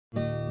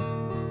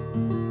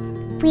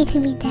with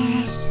me,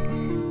 Dad.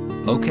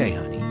 Okay,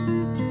 honey.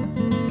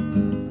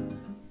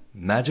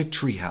 Magic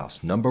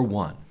Treehouse number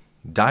 1.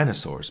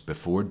 Dinosaurs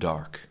Before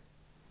Dark.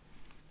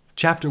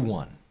 Chapter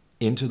 1.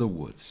 Into the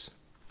Woods.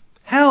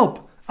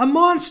 "Help! A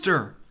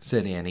monster!"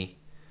 said Annie.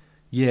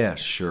 "Yeah,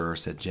 sure,"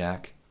 said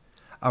Jack.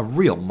 "A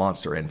real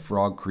monster in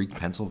Frog Creek,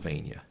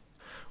 Pennsylvania."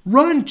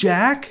 "Run,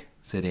 Jack!"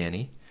 said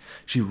Annie.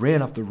 She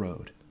ran up the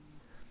road.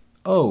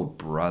 Oh,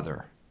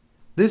 brother.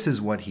 This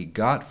is what he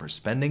got for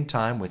spending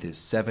time with his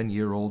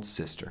 7-year-old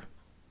sister.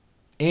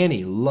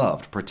 Annie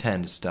loved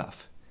pretend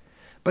stuff,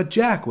 but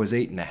Jack was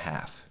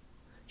 8.5.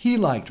 He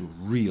liked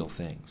real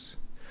things.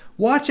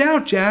 "Watch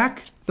out,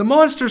 Jack! The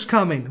monster's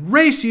coming!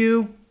 Race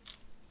you!"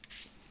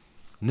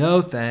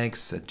 "No,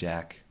 thanks," said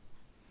Jack.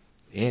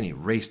 Annie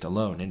raced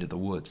alone into the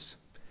woods.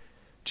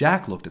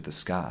 Jack looked at the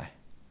sky.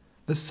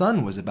 The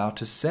sun was about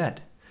to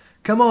set.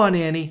 "Come on,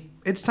 Annie.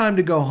 It's time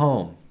to go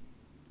home."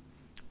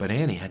 But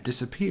Annie had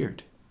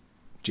disappeared.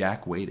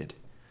 Jack waited.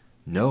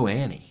 No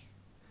Annie.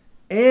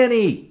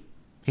 "Annie!"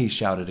 he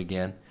shouted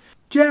again.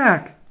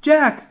 "Jack!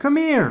 Jack, come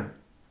here!"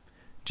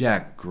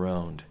 Jack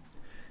groaned.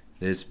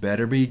 "This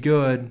better be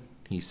good,"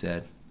 he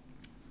said.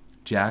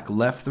 Jack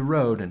left the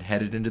road and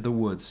headed into the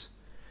woods.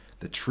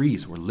 The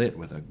trees were lit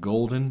with a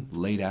golden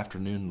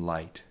late-afternoon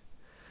light.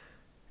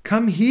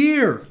 "Come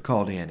here!"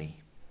 called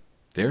Annie.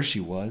 There she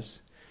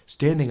was,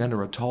 standing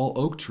under a tall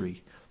oak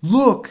tree.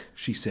 "Look!"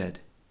 she said.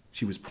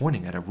 She was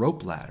pointing at a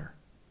rope ladder.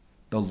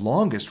 The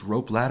longest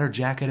rope ladder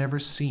Jack had ever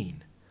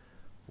seen.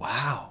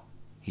 "Wow,"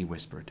 he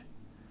whispered.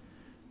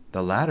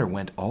 The ladder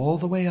went all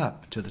the way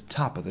up to the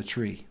top of the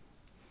tree.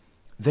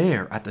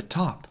 There, at the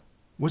top,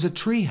 was a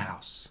tree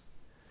house.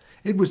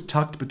 It was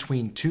tucked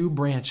between 2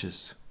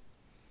 branches.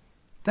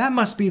 "That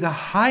must be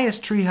the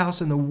highest tree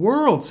house in the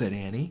world," said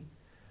Annie.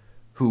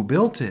 "Who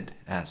built it?"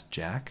 asked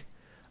Jack.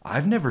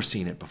 "I've never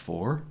seen it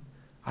before."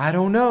 "I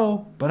don't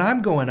know, but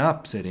I'm going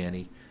up," said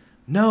Annie.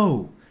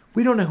 "No,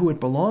 we don't know who it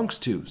belongs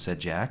to," said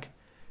Jack.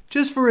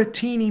 "Just for a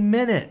teeny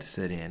minute,"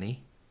 said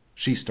Annie.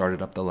 She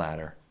started up the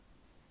ladder.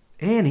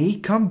 "Annie,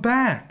 come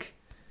back."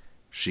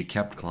 She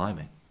kept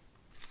climbing.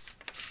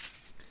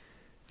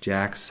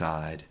 Jack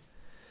sighed.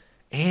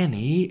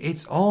 "Annie,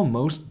 it's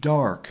almost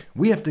dark.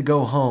 We have to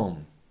go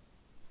home."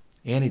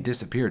 Annie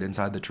disappeared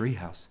inside the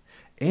treehouse.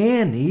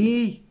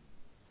 "Annie!"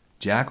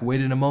 Jack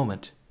waited a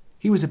moment.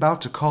 He was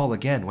about to call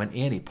again when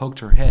Annie poked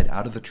her head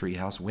out of the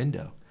treehouse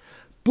window.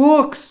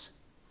 "Books!"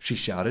 she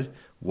shouted.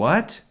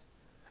 "What?"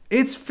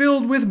 "It's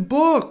filled with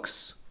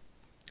books!"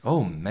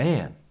 Oh,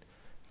 man.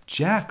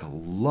 Jack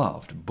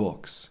loved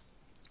books.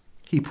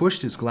 He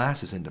pushed his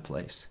glasses into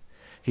place.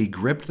 He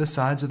gripped the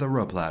sides of the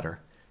rope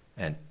ladder,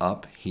 and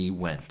up he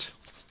went.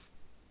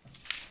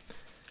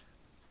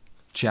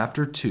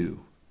 Chapter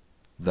 2.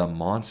 The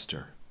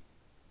Monster.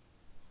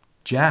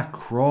 Jack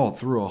crawled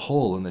through a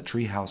hole in the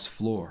treehouse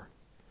floor.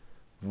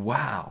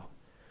 Wow!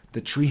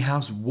 The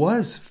treehouse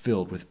was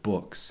filled with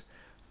books.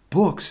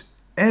 Books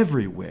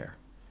everywhere.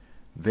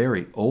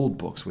 Very old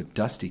books with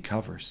dusty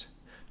covers.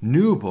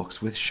 New books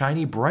with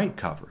shiny bright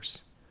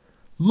covers.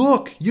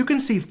 "Look, you can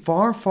see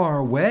far, far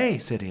away,"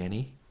 said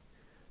Annie.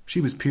 She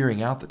was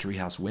peering out the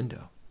treehouse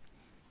window.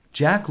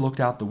 Jack looked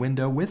out the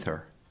window with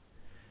her.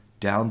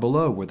 Down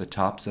below were the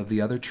tops of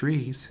the other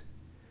trees.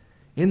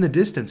 In the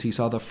distance he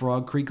saw the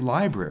Frog Creek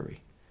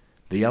Library,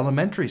 the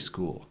elementary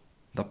school,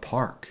 the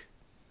park.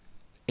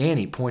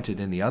 Annie pointed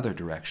in the other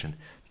direction.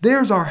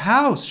 "There's our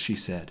house," she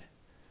said.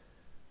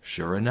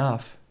 Sure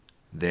enough,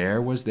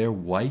 there was their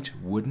white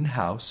wooden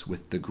house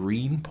with the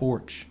green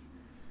porch.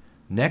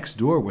 Next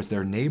door was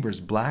their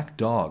neighbor's black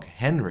dog,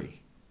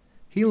 Henry.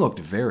 He looked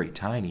very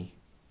tiny.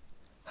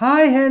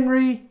 "Hi,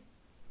 Henry!"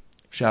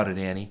 shouted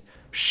Annie.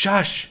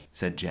 "Shush!"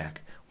 said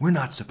Jack. "We're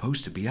not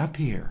supposed to be up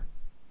here."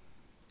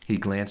 He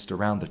glanced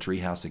around the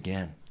treehouse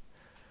again.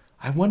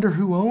 "I wonder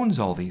who owns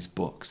all these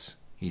books,"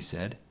 he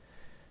said.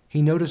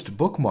 He noticed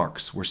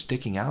bookmarks were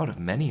sticking out of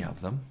many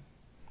of them.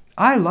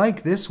 "I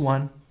like this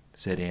one,"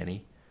 said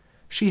Annie.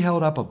 She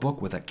held up a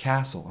book with a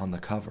castle on the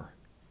cover.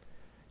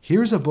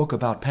 "Here's a book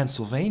about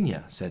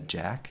Pennsylvania," said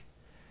Jack.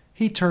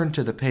 He turned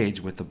to the page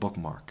with the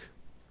bookmark.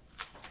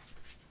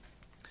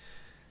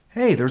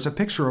 "Hey, there's a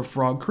picture of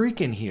Frog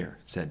Creek in here,"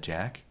 said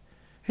Jack.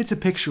 "It's a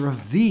picture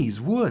of these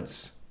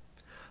woods."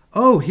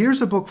 "Oh,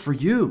 here's a book for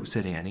you,"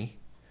 said Annie.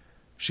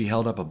 She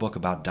held up a book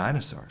about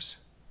dinosaurs.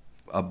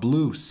 A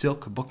blue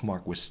silk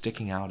bookmark was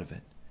sticking out of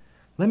it.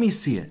 "Let me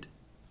see it."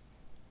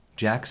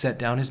 Jack set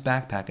down his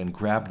backpack and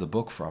grabbed the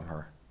book from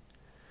her.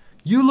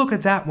 "You look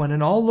at that one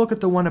and I'll look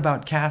at the one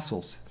about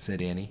castles,"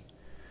 said Annie.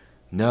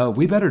 "No,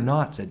 we better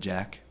not," said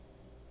Jack.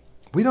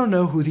 "We don't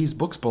know who these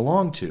books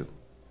belong to."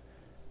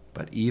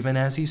 But even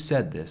as he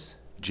said this,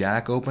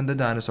 Jack opened the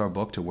dinosaur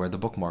book to where the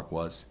bookmark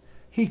was.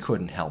 He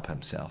couldn't help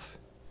himself.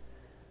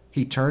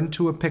 He turned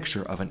to a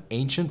picture of an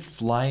ancient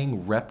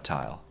flying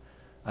reptile,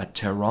 a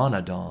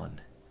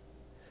pteranodon.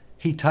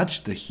 He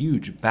touched the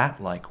huge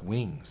bat-like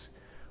wings.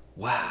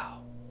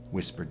 "Wow,"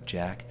 whispered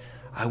Jack.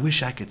 "I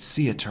wish I could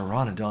see a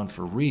pteranodon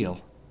for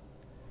real."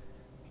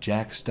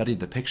 Jack studied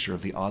the picture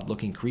of the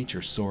odd-looking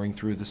creature soaring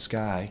through the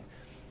sky.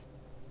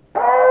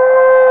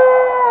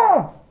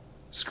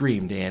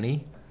 screamed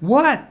Annie.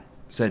 "What?"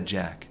 said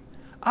Jack.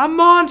 "A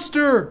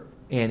monster!"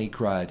 Annie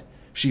cried.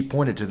 She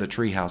pointed to the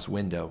treehouse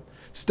window.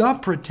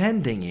 "Stop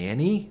pretending,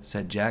 Annie,"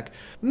 said Jack.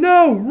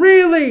 "No,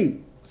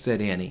 really,"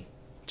 said Annie.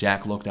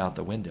 Jack looked out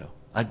the window.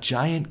 A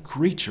giant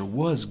creature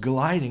was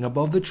gliding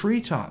above the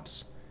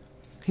treetops.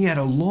 He had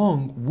a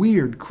long,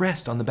 weird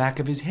crest on the back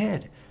of his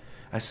head,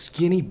 a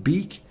skinny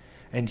beak,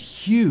 and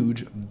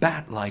huge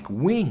bat-like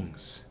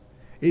wings.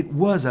 It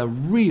was a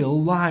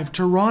real live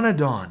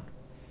pteranodon.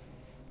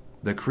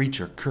 The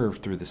creature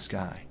curved through the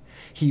sky.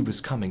 He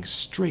was coming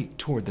straight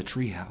toward the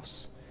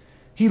treehouse.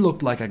 He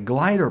looked like a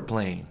glider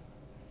plane.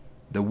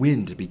 The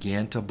wind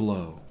began to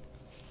blow.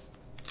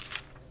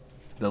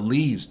 The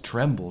leaves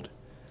trembled.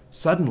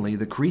 Suddenly,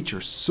 the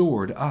creature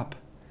soared up,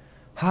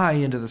 high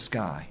into the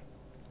sky.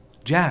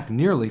 Jack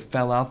nearly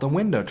fell out the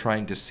window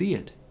trying to see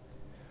it.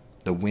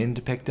 The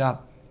wind picked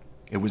up.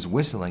 It was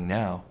whistling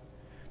now.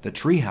 The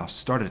treehouse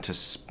started to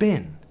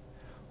spin.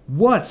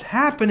 "What's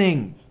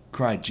happening?"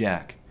 cried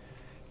Jack.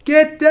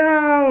 "Get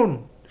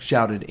down!"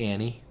 shouted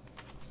Annie.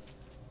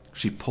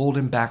 She pulled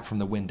him back from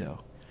the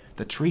window.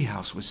 The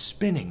treehouse was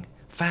spinning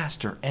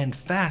faster and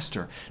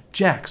faster.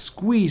 Jack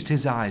squeezed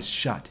his eyes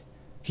shut.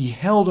 He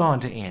held on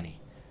to Annie.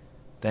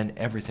 Then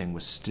everything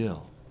was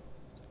still,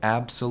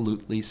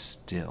 absolutely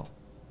still.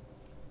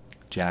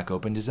 Jack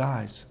opened his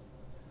eyes.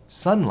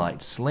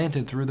 Sunlight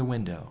slanted through the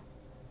window.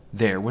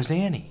 There was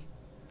Annie,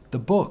 the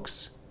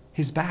books,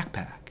 his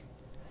backpack.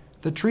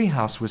 The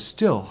treehouse was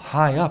still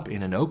high up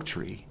in an oak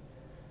tree,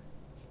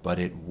 but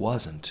it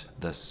wasn't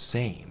the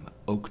same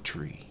oak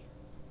tree.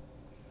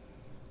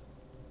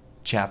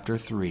 Chapter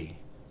 3.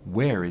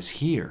 Where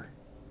is Here?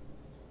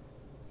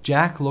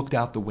 Jack looked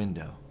out the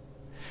window.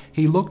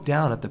 He looked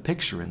down at the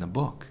picture in the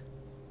book.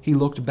 He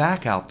looked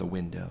back out the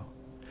window.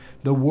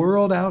 The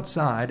world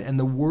outside and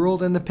the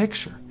world in the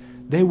picture,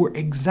 they were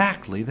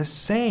exactly the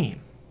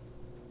same.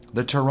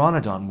 The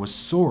pteranodon was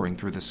soaring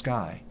through the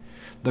sky.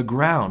 The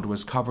ground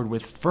was covered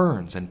with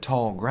ferns and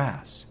tall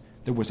grass.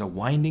 There was a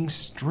winding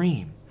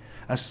stream,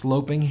 a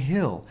sloping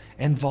hill,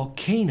 and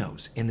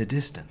volcanoes in the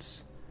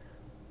distance.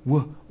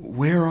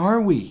 "Where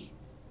are we?"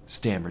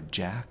 stammered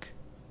Jack.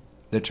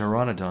 The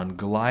pteranodon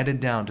glided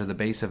down to the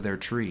base of their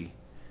tree.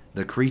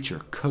 The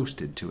creature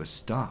coasted to a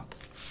stop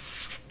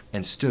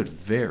and stood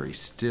very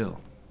still.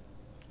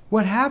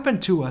 "What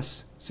happened to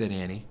us?" said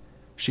Annie.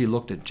 She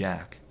looked at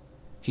Jack.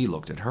 He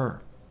looked at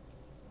her.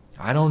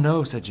 "I don't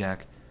know," said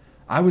Jack.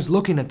 "I was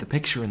looking at the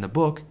picture in the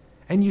book,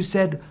 and you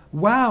said,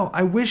 'Wow,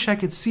 I wish I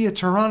could see a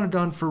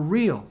pteranodon for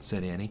real,'"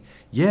 said Annie.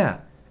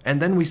 "Yeah,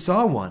 and then we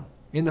saw one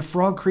in the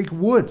Frog Creek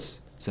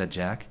woods," said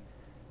Jack.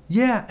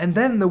 "Yeah, and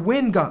then the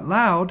wind got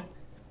loud,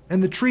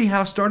 and the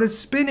treehouse started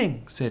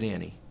spinning," said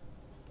Annie.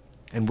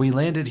 "And we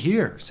landed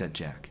here," said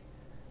Jack.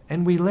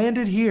 "And we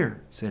landed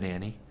here," said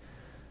Annie.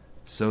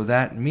 "So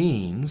that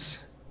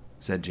means,"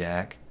 said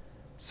Jack.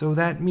 "So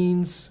that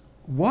means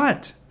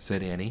what?"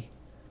 said Annie.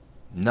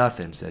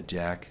 "Nothing," said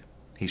Jack.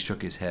 He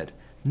shook his head.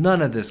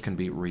 "None of this can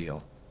be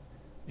real."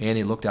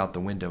 Annie looked out the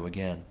window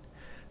again.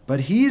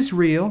 "But he's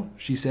real,"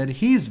 she said.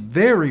 "He's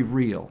very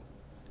real."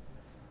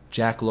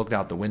 Jack looked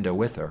out the window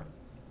with her.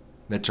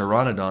 The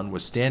pteranodon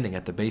was standing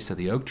at the base of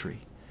the oak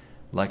tree,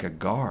 like a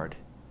guard.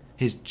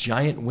 His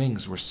giant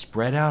wings were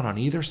spread out on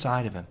either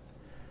side of him.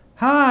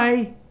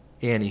 "Hi!"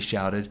 Annie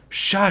shouted.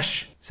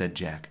 "Shush!" said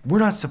Jack. "We're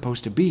not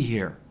supposed to be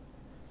here."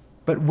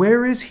 "But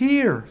where is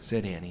here?"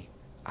 said Annie.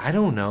 "I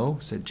don't know,"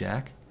 said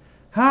Jack.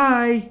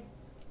 "Hi!"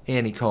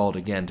 Annie called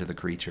again to the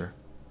creature.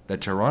 The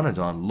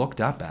pteranodon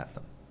looked up at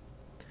them.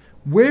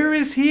 "Where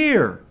is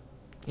here?"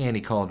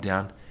 Annie called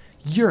down.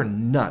 "You're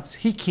nuts.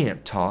 He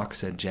can't talk,"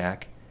 said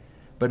Jack.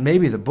 "But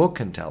maybe the book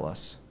can tell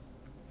us."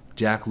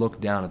 Jack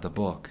looked down at the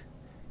book.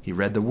 He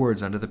read the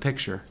words under the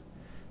picture.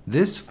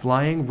 This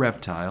flying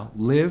reptile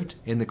lived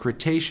in the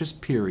Cretaceous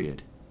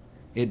period.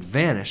 It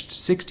vanished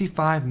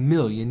 65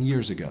 million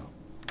years ago.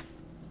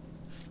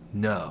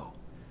 No,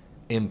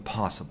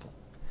 impossible.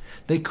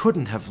 They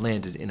couldn't have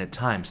landed in a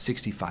time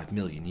 65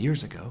 million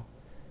years ago.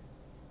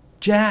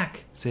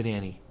 "Jack," said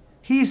Annie,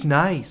 "he's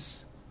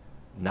nice."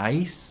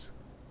 "Nice?"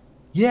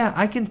 "Yeah,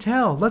 I can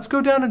tell. Let's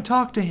go down and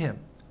talk to him."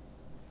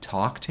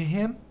 "Talk to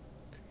him?"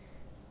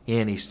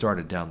 Annie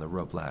started down the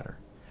rope ladder.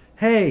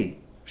 "Hey!"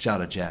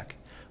 shouted Jack,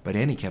 but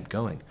Annie kept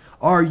going.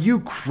 "Are you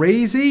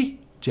crazy?"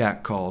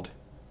 Jack called.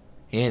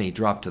 Annie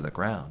dropped to the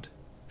ground.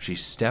 She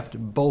stepped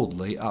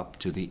boldly up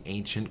to the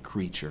ancient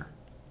creature.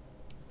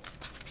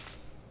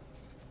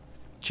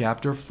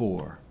 Chapter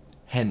 4.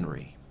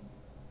 Henry.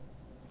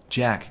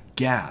 Jack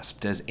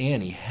gasped as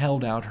Annie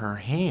held out her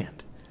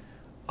hand.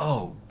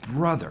 Oh,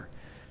 brother!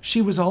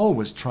 She was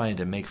always trying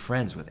to make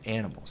friends with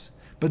animals,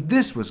 but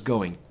this was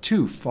going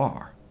too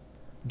far.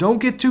 "Don't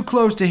get too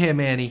close to him,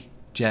 Annie,"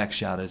 Jack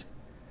shouted.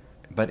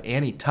 But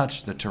Annie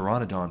touched the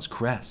pteranodon's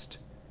crest.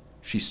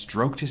 She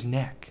stroked his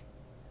neck.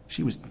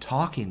 She was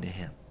talking to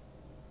him.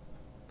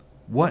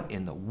 What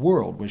in the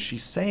world was she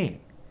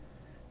saying?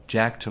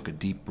 Jack took a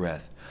deep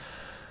breath.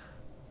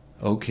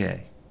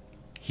 Okay,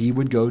 he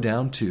would go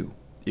down too.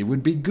 It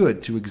would be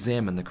good to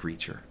examine the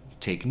creature,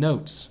 take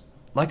notes.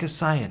 like a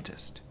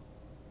scientist.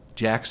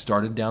 Jack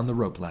started down the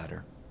rope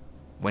ladder.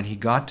 When he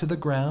got to the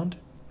ground,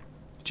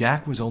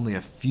 Jack was only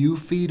a few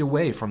feet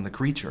away from the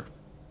creature.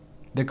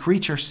 The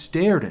creature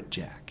stared at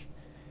Jack.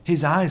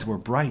 His eyes were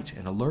bright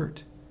and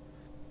alert.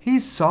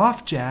 "He's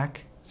soft,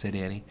 Jack," said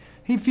Annie.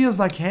 "He feels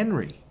like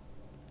Henry."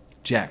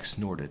 Jack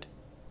snorted.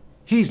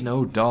 "He's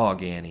no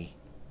dog, Annie."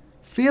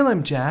 "Feel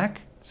him,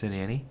 Jack," said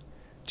Annie.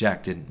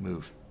 Jack didn't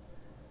move.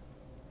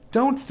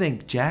 "Don't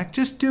think, Jack.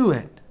 Just do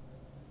it."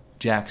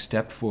 Jack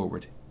stepped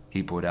forward.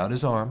 He put out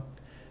his arm.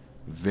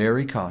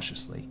 Very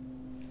cautiously,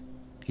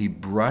 he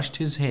brushed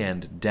his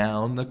hand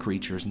down the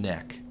creature's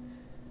neck.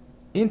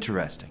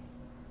 Interesting.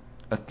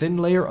 A thin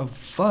layer of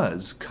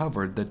fuzz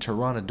covered the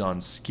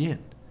pteranodon's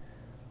skin.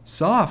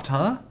 "Soft,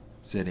 huh?"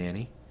 said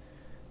Annie.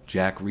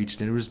 Jack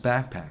reached into his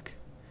backpack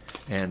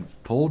and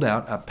pulled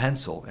out a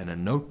pencil and a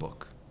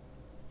notebook.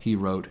 He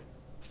wrote,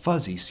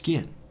 "Fuzzy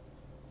skin."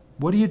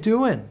 "What are you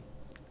doing?"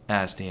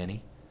 asked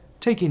Annie.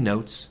 "Taking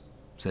notes,"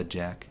 said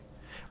Jack.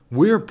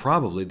 "We're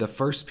probably the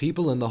first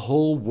people in the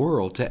whole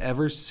world to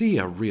ever see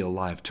a real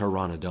live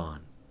pteranodon."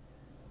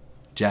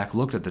 Jack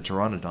looked at the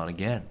pteranodon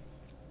again.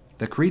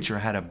 The creature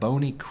had a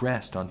bony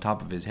crest on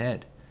top of his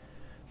head.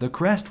 The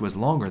crest was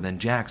longer than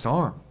Jack's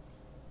arm.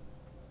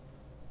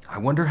 "I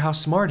wonder how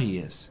smart he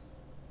is,"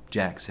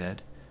 Jack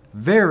said.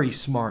 "Very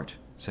smart,"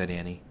 said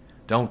Annie.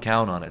 "Don't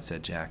count on it,"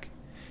 said Jack.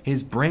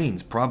 "His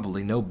brain's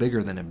probably no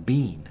bigger than a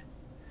bean."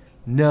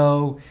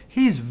 "No,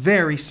 he's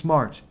very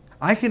smart.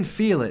 I can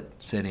feel it,"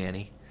 said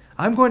Annie.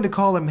 "I'm going to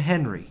call him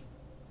Henry."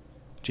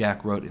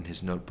 Jack wrote in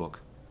his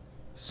notebook,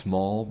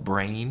 "Small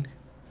brain."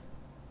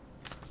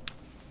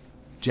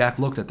 Jack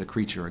looked at the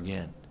creature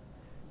again.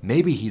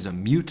 "Maybe he's a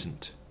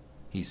mutant,"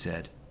 he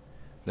said.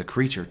 The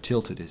creature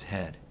tilted his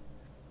head.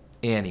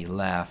 Annie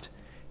laughed.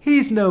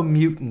 "He's no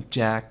mutant,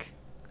 Jack."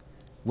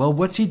 "Well,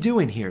 what's he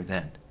doing here,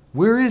 then?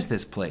 Where is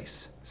this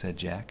place?" said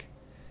Jack.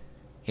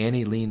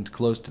 Annie leaned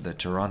close to the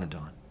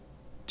pteranodon.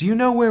 "Do you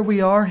know where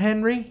we are,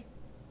 Henry?"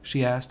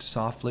 she asked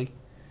softly.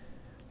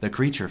 The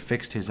creature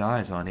fixed his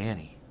eyes on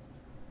Annie.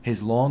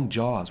 His long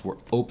jaws were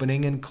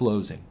opening and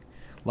closing,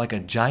 like a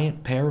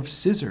giant pair of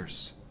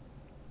scissors.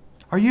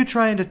 "Are you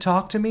trying to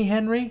talk to me,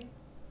 Henry?"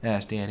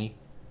 asked Annie.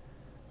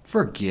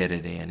 "Forget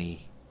it,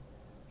 Annie."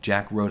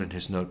 Jack wrote in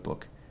his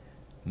notebook,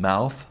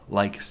 "Mouth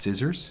like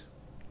scissors."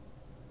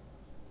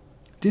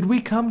 "Did we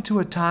come to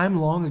a time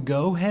long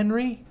ago,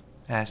 Henry?"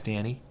 asked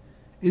Annie.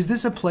 "Is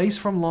this a place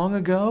from long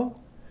ago?"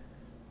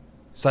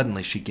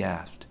 Suddenly she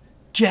gasped,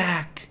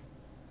 "Jack!"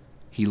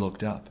 He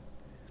looked up.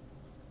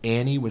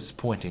 Annie was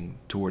pointing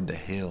toward the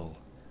hill.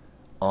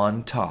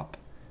 On top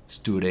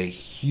stood a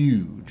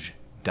huge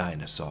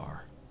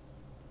dinosaur.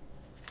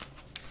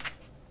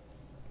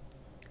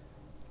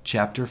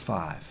 Chapter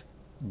 5.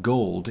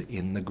 Gold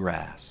in the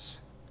Grass.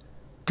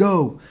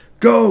 "Go!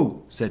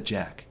 Go!" said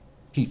Jack.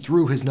 He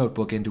threw his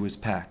notebook into his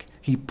pack.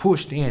 He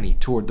pushed Annie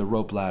toward the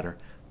rope ladder.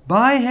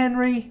 "Bye,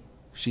 Henry,"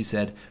 she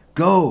said.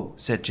 "Go,"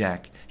 said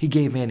Jack. He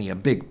gave Annie a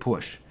big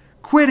push.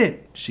 "Quit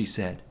it," she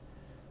said.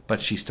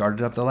 But she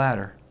started up the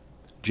ladder.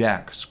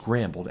 Jack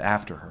scrambled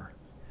after her.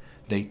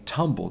 They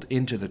tumbled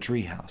into the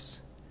treehouse.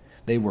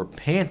 They were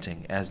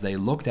panting as they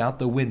looked out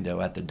the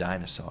window at the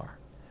dinosaur.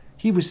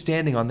 He was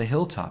standing on the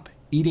hilltop,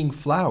 eating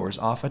flowers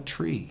off a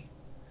tree.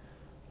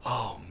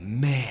 "Oh,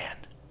 man,"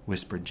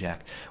 whispered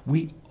Jack.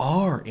 "We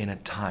are in a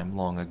time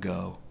long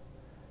ago."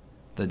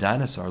 The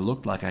dinosaur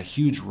looked like a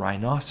huge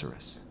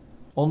rhinoceros,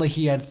 only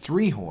he had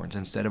 3 horns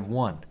instead of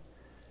 1.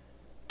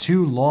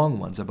 2 long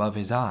ones above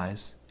his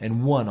eyes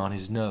and 1 on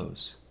his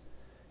nose.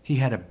 He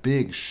had a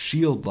big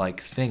shield-like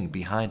thing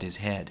behind his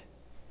head.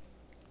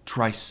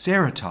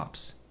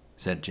 "Triceratops,"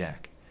 said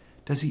Jack.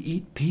 "Does he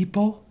eat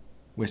people?"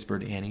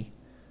 whispered Annie.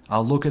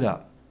 "I'll look it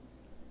up."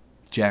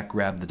 Jack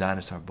grabbed the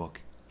dinosaur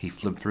book. He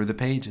flipped through the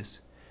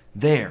pages.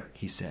 "There,"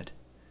 he said.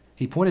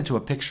 He pointed to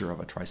a picture of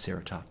a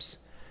Triceratops.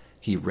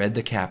 He read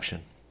the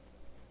caption.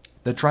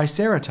 "The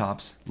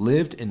Triceratops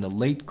lived in the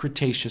late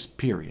Cretaceous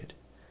period.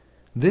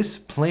 This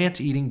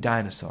plant-eating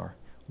dinosaur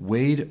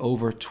weighed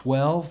over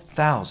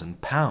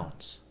 12,000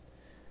 pounds.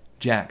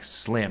 Jack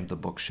slammed the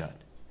book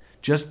shut.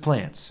 "Just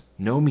plants,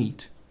 no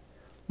meat."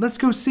 "Let's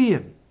go see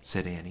him,"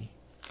 said Annie.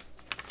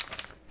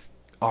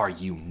 "Are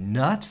you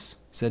nuts?"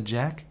 said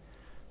Jack.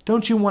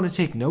 "Don't you want to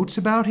take notes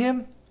about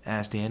him?"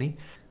 asked Annie.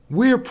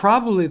 "We're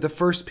probably the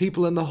first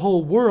people in the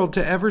whole world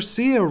to ever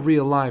see a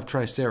real live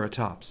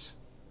Triceratops."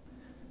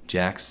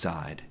 Jack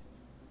sighed.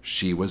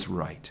 She was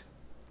right.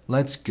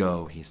 "Let's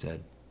go," he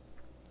said.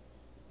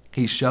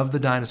 He shoved the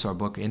dinosaur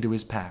book into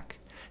his pack.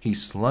 He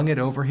slung it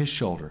over his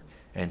shoulder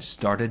and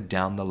started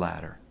down the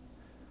ladder.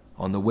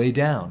 On the way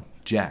down,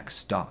 Jack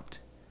stopped.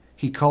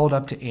 He called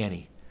up to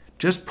Annie.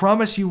 "Just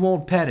promise you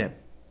won't pet him."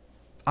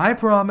 "I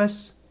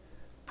promise."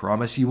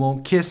 "Promise you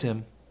won't kiss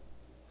him."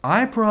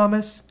 "I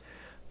promise."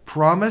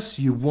 "Promise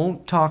you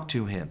won't talk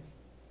to him."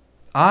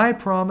 "I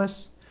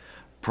promise."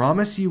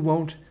 "Promise you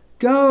won't—"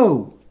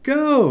 "Go,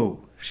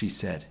 go," she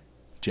said.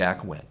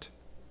 Jack went.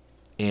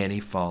 Annie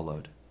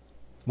followed.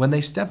 When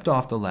they stepped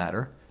off the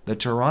ladder, the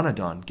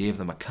pteranodon gave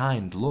them a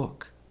kind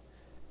look.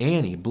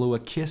 Annie blew a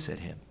kiss at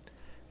him.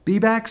 "Be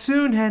back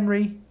soon,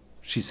 Henry,"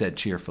 she said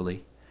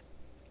cheerfully.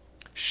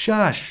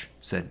 "Shush,"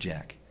 said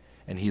Jack,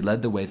 and he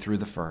led the way through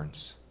the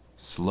ferns,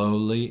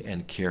 slowly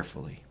and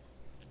carefully.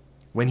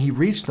 When he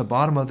reached the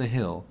bottom of the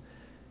hill,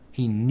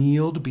 he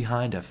kneeled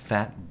behind a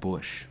fat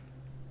bush.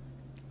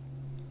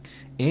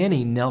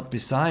 Annie knelt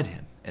beside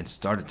him and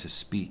started to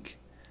speak.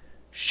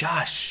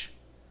 "Shush!"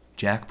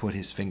 Jack put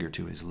his finger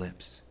to his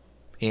lips.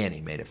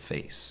 Annie made a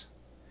face.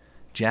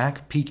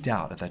 Jack peeked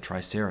out at the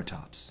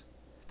Triceratops.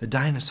 The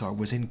dinosaur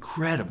was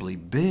incredibly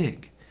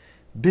big,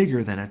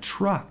 bigger than a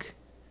truck.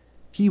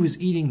 He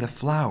was eating the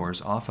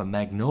flowers off a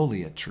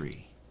magnolia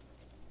tree.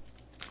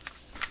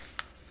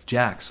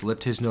 Jack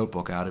slipped his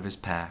notebook out of his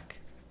pack.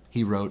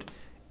 He wrote,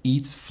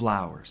 "Eats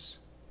flowers."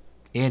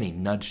 Annie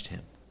nudged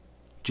him.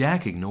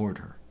 Jack ignored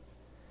her.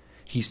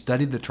 He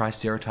studied the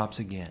Triceratops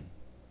again.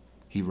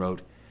 He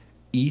wrote,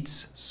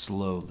 "Eats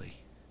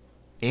slowly."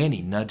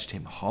 Annie nudged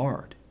him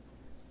hard.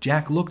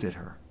 Jack looked at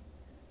her.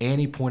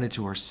 Annie pointed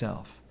to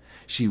herself.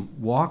 She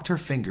walked her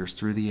fingers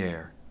through the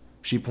air.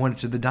 She pointed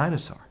to the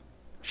dinosaur.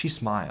 She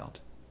smiled.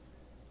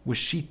 Was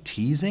she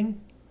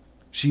teasing?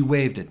 She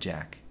waved at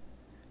Jack.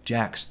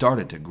 Jack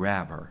started to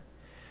grab her.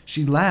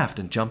 She laughed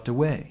and jumped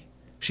away.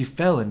 She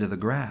fell into the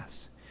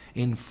grass,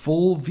 in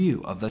full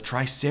view of the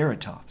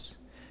Triceratops.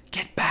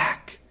 "Get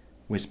back,"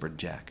 whispered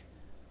Jack.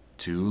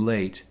 Too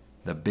late.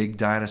 The big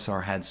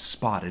dinosaur had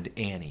spotted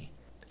Annie.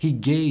 He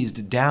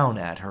gazed down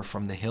at her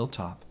from the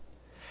hilltop.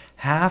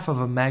 Half of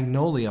a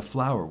magnolia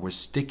flower was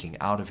sticking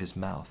out of his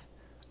mouth.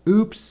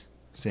 "Oops,"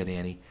 said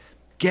Annie.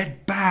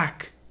 "Get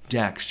back,"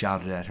 Jack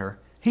shouted at her.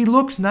 "He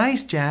looks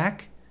nice,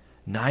 Jack."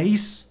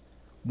 "Nice?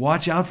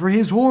 Watch out for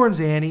his horns,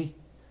 Annie."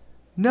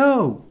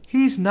 "No,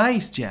 he's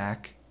nice,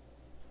 Jack."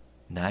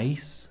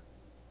 Nice?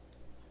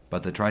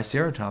 But the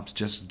Triceratops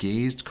just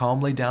gazed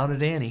calmly down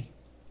at Annie.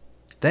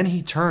 Then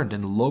he turned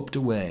and loped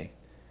away,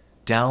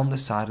 down the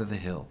side of the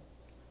hill.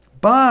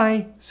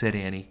 "Bye," said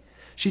Annie.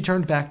 She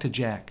turned back to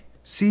Jack.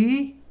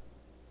 "See?"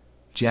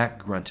 Jack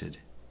grunted,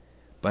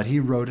 but he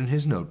wrote in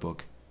his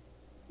notebook,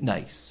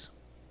 "Nice."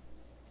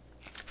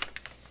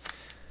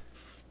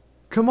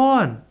 "Come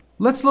on,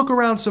 let's look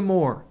around some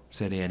more,"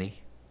 said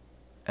Annie.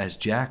 As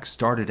Jack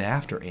started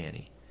after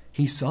Annie,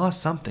 he saw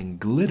something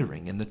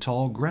glittering in the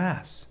tall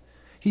grass.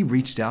 He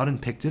reached out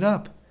and picked it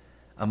up.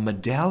 A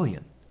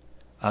medallion.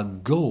 A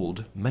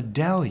gold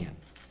medallion.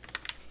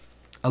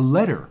 A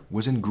letter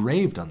was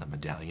engraved on the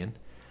medallion,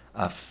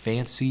 a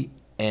fancy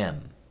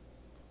M.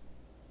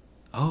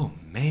 "Oh,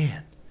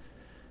 man,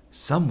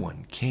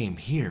 someone came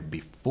here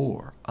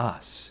before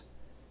us,"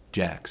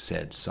 Jack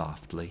said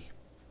softly.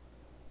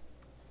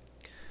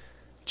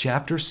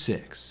 Chapter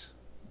 6,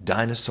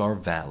 Dinosaur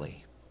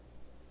Valley.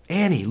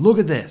 "Annie, look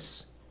at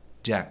this,"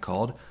 Jack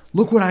called.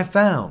 "Look what I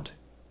found."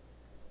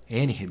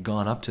 Annie had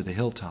gone up to the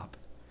hilltop.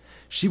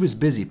 She was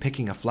busy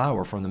picking a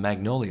flower from the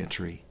magnolia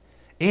tree.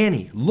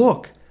 "Annie,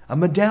 look, a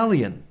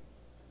medallion."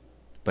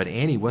 But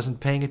Annie wasn't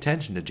paying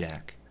attention to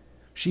Jack.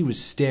 She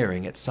was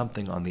staring at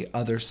something on the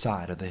other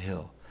side of the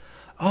hill.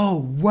 "Oh,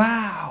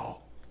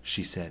 wow,"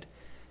 she said.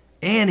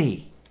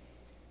 "Annie!"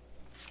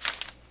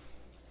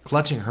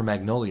 Clutching her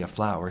magnolia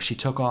flower, she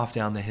took off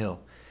down the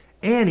hill.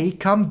 "Annie,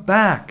 come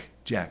back,"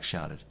 Jack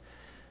shouted.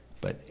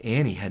 But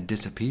Annie had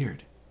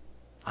disappeared.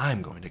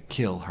 "I'm going to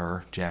kill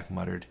her," Jack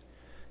muttered.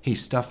 He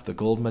stuffed the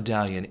gold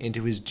medallion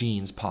into his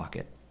jeans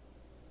pocket.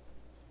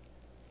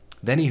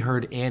 Then he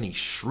heard Annie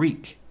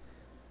shriek.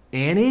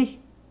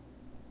 "Annie?"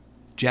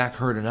 Jack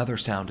heard another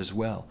sound as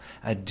well,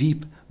 a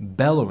deep,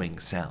 bellowing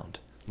sound,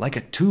 like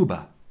a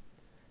tuba.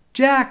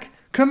 "Jack,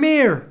 come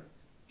here,"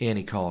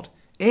 Annie called.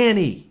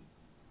 "Annie!"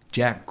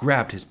 Jack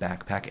grabbed his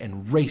backpack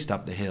and raced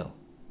up the hill.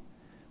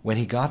 When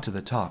he got to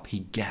the top, he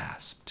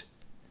gasped.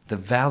 The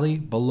valley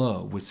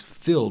below was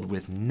filled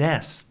with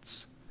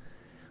nests.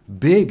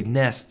 Big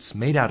nests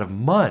made out of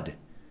mud,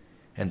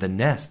 and the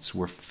nests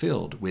were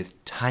filled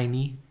with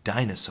tiny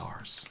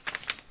dinosaurs.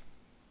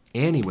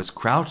 Annie was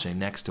crouching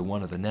next to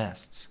one of the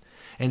nests,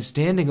 and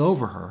standing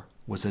over her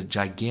was a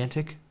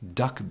gigantic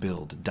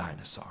duck-billed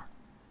dinosaur.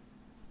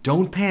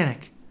 "Don't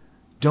panic.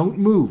 Don't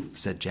move,"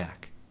 said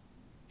Jack.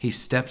 He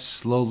stepped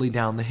slowly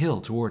down the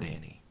hill toward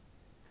Annie.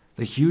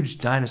 The huge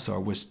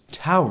dinosaur was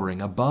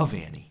towering above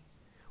Annie,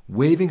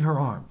 waving her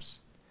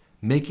arms,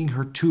 making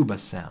her tuba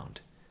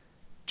sound.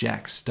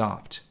 Jack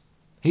stopped.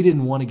 He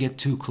didn't want to get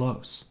too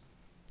close.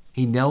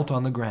 He knelt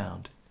on the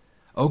ground.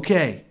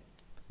 "Okay,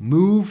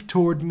 move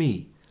toward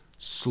me,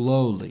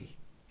 slowly,"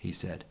 he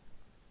said.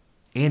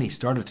 Annie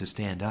started to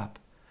stand up.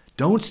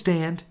 "Don't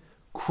stand,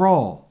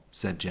 crawl,"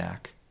 said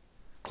Jack.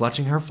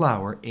 Clutching her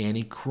flower,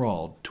 Annie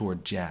crawled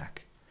toward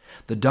Jack.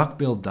 The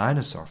duck-billed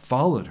dinosaur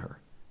followed her,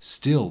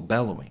 still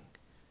bellowing.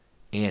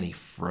 Annie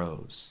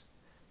froze.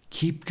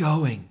 "Keep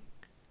going,"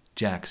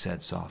 Jack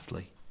said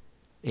softly.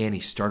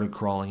 Annie started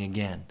crawling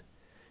again.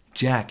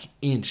 Jack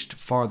inched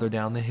farther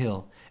down the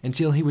hill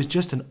until he was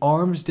just an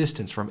arm's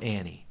distance from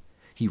Annie.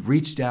 He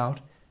reached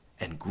out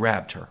and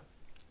grabbed her.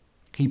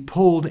 He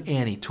pulled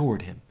Annie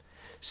toward him.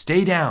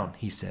 "Stay down,"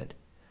 he said.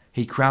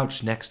 He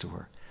crouched next to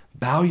her.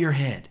 "Bow your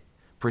head.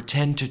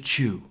 Pretend to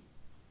chew.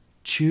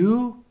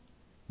 Chew?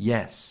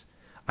 Yes.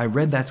 I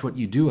read that's what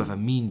you do if a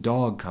mean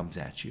dog comes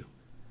at you.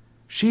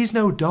 She's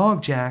no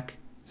dog, Jack,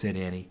 said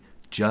Annie.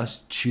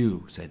 Just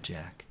chew, said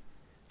Jack.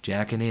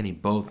 Jack and Annie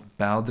both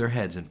bowed their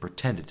heads and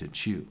pretended to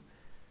chew.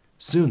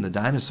 Soon the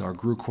dinosaur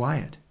grew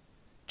quiet.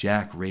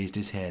 Jack raised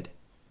his head.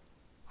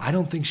 I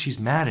don't think she's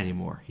mad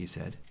anymore, he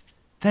said.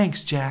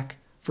 Thanks, Jack,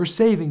 for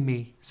saving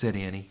me, said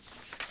Annie.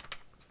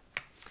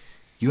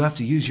 You have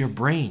to use your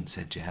brain,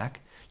 said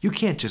Jack. You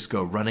can't just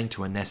go running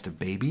to a nest of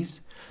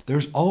babies.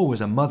 There's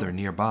always a mother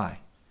nearby.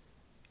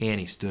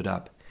 Annie stood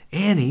up.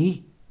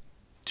 Annie!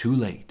 Too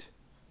late.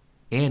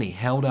 Annie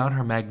held out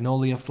her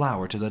magnolia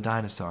flower to the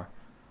dinosaur.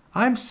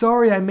 I'm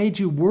sorry I made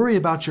you worry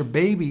about your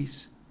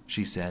babies,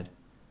 she said.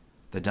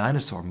 The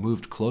dinosaur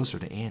moved closer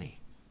to Annie.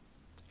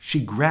 She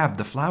grabbed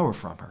the flower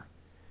from her.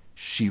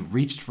 She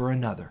reached for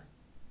another.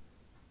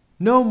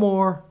 No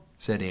more,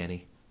 said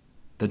Annie.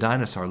 The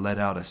dinosaur let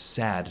out a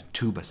sad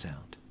tuba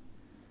sound.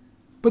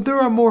 But there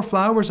are more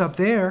flowers up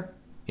there,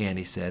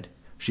 Annie said.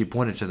 She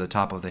pointed to the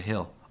top of the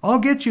hill. I'll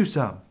get you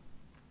some.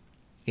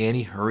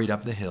 Annie hurried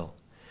up the hill.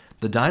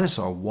 The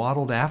dinosaur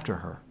waddled after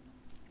her.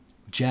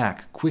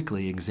 Jack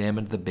quickly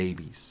examined the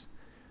babies.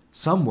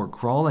 Some were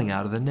crawling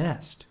out of the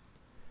nest.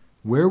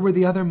 Where were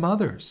the other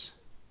mothers?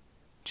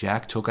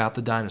 Jack took out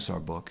the dinosaur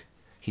book.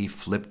 He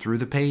flipped through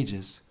the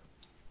pages.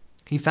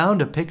 He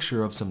found a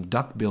picture of some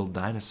duck-billed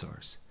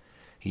dinosaurs.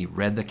 He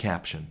read the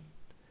caption.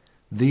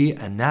 The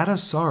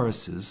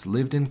Anatosauruses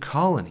lived in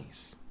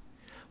colonies.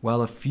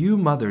 While a few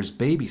mothers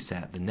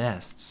babysat the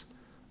nests,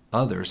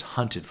 others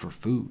hunted for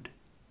food.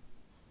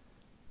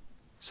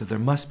 So there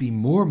must be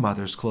more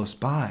mothers close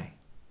by.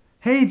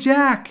 Hey,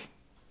 Jack!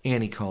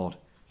 Annie called.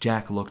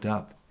 Jack looked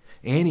up.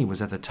 Annie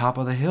was at the top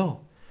of the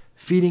hill,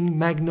 feeding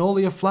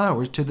magnolia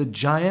flowers to the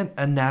giant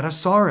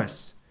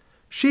Anatosaurus.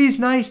 She's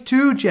nice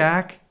too,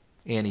 Jack,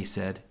 Annie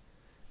said.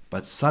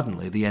 But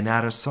suddenly the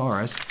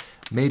Anatosaurus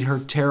made her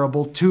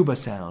terrible tuba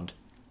sound.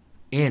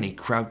 Annie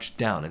crouched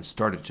down and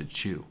started to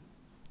chew.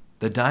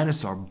 The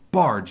dinosaur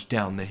barged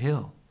down the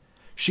hill.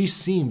 She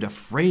seemed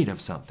afraid of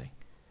something.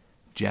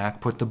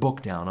 Jack put the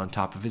book down on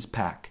top of his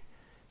pack.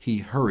 He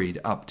hurried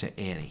up to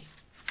Annie.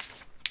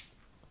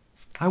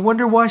 I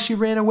wonder why she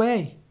ran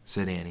away,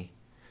 said Annie.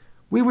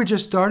 We were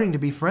just starting to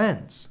be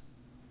friends.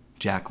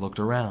 Jack looked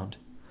around.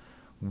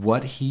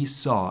 What he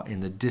saw in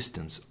the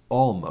distance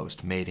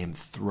almost made him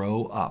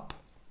throw up.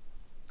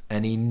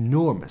 An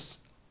enormous,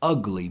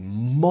 ugly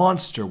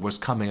monster was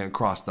coming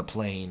across the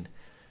plain.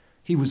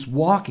 He was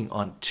walking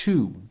on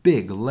two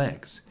big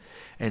legs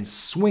and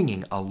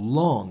swinging a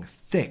long,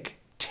 thick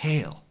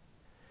tail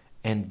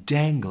and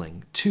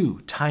dangling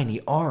two tiny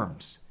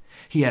arms.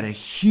 He had a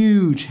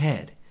huge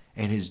head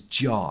and his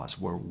jaws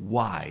were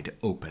wide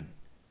open.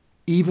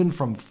 Even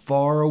from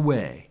far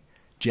away,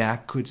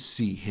 Jack could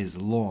see his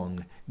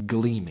long,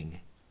 gleaming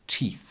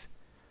teeth.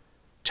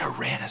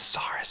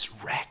 Tyrannosaurus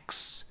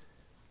Rex,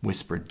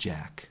 whispered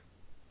Jack.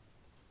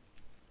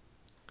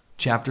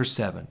 Chapter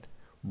 7.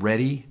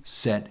 Ready,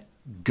 Set,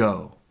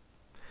 Go.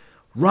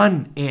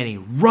 Run, Annie,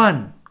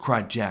 run,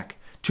 cried Jack,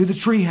 to the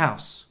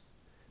treehouse.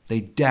 They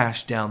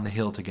dashed down the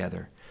hill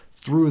together,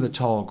 through the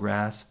tall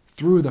grass,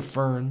 through the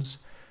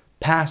ferns,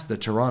 past the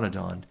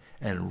pteranodon,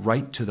 and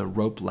right to the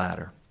rope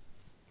ladder.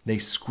 They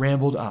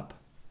scrambled up.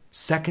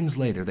 Seconds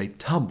later, they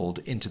tumbled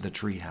into the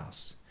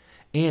treehouse.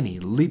 Annie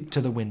leaped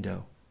to the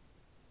window.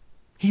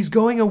 He's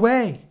going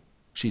away,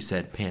 she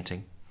said,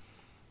 panting.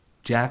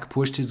 Jack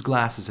pushed his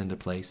glasses into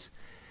place.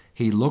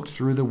 He looked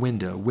through the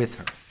window with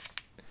her.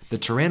 The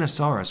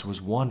Tyrannosaurus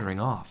was wandering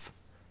off.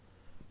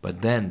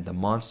 But then the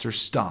monster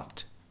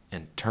stopped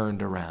and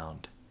turned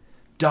around.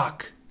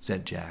 Duck,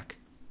 said Jack.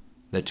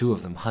 The two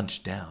of them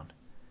hunched down.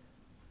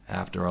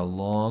 After a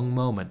long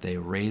moment, they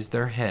raised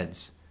their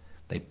heads.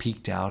 They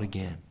peeked out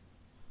again.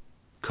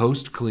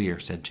 Coast clear,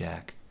 said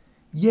Jack.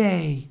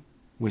 Yay,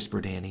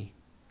 whispered Annie.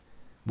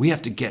 We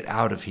have to get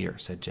out of here,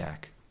 said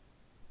Jack.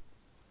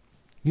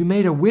 You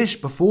made a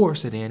wish before,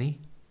 said Annie.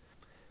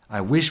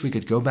 I wish we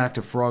could go back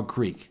to Frog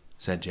Creek,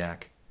 said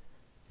Jack.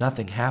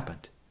 Nothing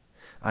happened.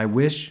 I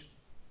wish...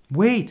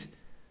 Wait!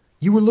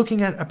 You were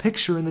looking at a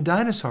picture in the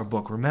dinosaur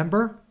book,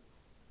 remember?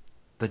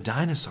 The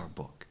dinosaur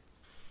book.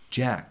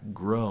 Jack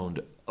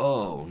groaned.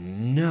 Oh,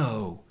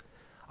 no.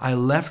 I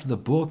left the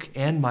book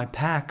and my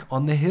pack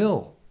on the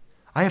hill.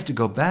 I have to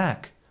go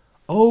back.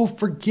 Oh,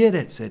 forget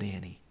it, said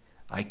Annie.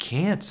 I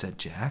can't, said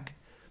Jack.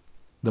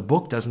 The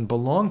book doesn't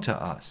belong to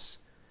us.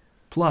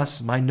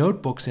 Plus, my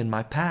notebook's in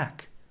my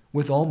pack,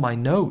 with all my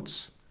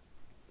notes.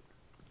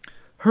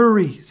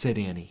 Hurry, said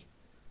Annie.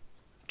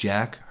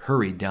 Jack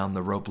hurried down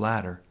the rope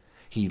ladder.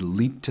 He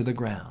leaped to the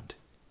ground.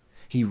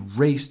 He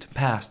raced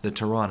past the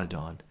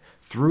pteranodon,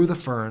 through the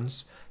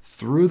ferns,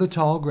 through the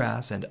tall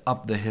grass, and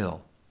up the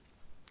hill.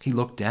 He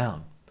looked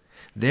down.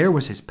 There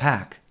was his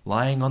pack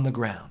lying on the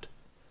ground.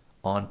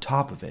 On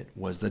top of it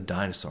was the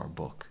dinosaur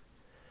book.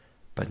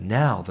 But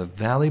now the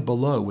valley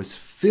below was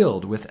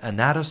filled with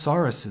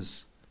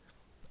Anatosauruses,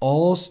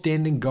 all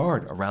standing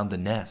guard around the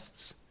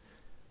nests.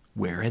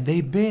 Where had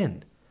they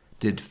been?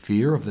 Did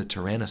fear of the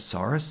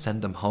Tyrannosaurus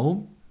send them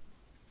home?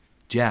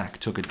 Jack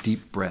took a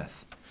deep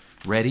breath.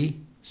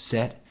 Ready,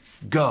 set,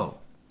 go!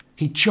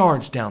 He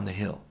charged down the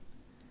hill.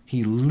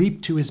 He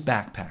leaped to his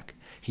backpack.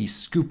 He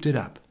scooped it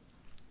up.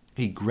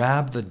 He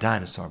grabbed the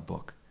dinosaur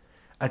book.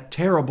 A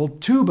terrible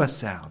tuba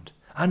sound.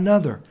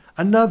 Another,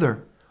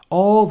 another.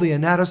 All the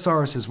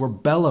Anatasauruses were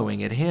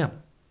bellowing at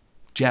him.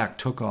 Jack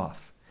took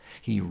off.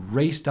 He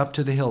raced up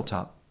to the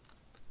hilltop.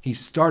 He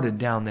started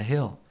down the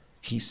hill.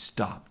 He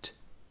stopped.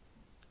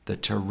 The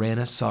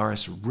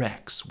Tyrannosaurus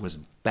Rex was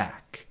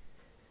back,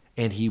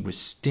 and he was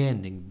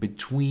standing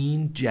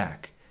between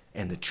Jack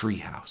and the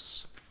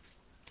treehouse.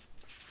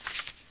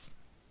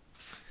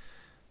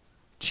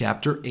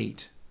 Chapter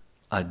 8.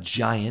 A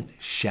Giant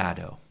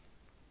Shadow.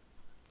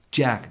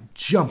 Jack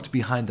jumped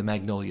behind the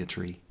magnolia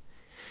tree.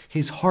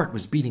 His heart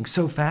was beating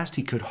so fast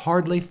he could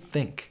hardly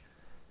think.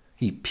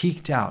 He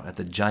peeked out at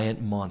the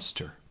giant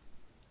monster.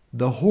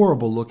 The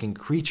horrible-looking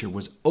creature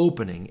was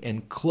opening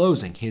and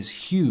closing his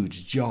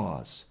huge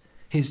jaws.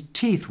 His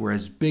teeth were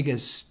as big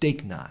as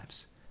steak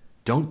knives.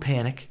 Don't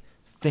panic.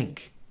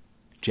 Think.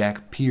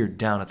 Jack peered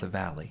down at the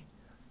valley.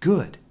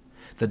 Good.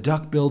 The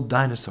duck-billed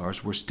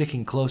dinosaurs were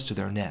sticking close to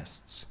their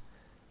nests.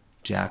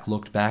 Jack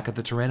looked back at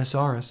the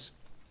Tyrannosaurus.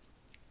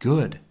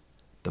 Good.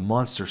 The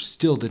monster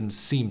still didn't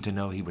seem to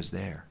know he was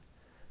there.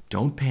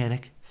 Don't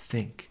panic.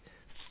 Think.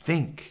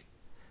 Think.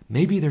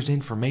 Maybe there's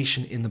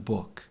information in the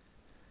book.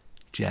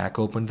 Jack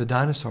opened the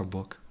dinosaur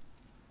book.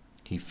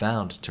 He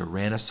found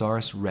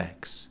Tyrannosaurus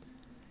Rex.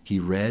 He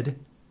read,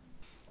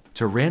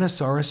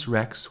 Tyrannosaurus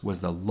Rex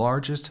was the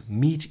largest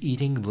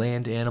meat-eating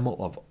land animal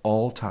of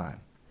all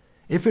time.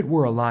 If it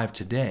were alive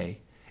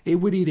today, it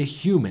would eat a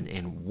human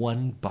in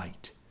one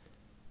bite.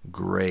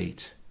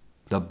 Great.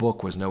 The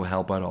book was no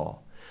help at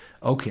all.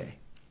 Okay,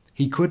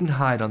 he couldn't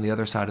hide on the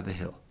other side of the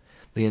hill.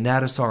 The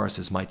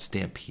Anatasauruses might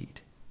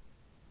stampede.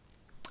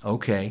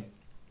 Okay,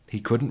 he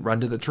couldn't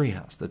run to the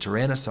treehouse. The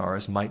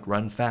Tyrannosaurus might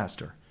run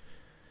faster.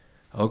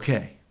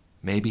 Okay,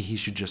 maybe he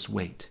should just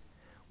wait.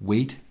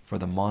 Wait for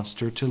the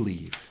monster to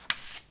leave.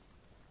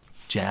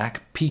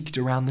 Jack peeked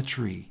around the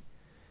tree.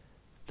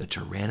 The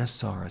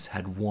Tyrannosaurus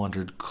had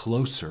wandered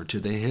closer to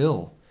the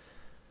hill.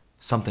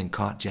 Something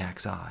caught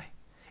Jack's eye.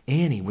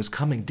 Annie was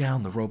coming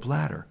down the rope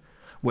ladder.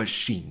 Was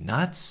she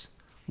nuts?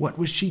 What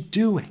was she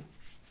doing?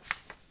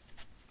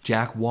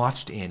 Jack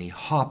watched Annie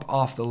hop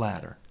off the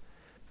ladder.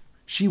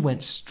 She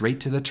went straight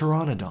to the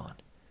pteranodon.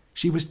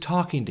 She was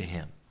talking to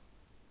him.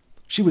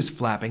 She was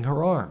flapping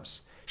her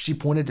arms. She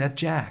pointed at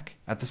Jack,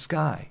 at the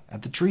sky,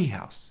 at the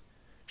treehouse.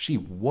 She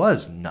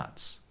was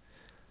nuts.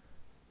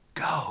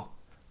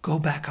 Go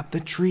back up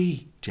the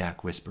tree,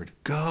 Jack whispered.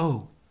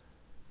 Go.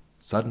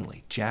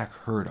 Suddenly, Jack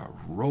heard a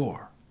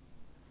roar.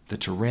 The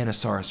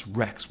Tyrannosaurus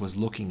Rex was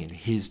looking in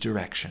his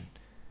direction.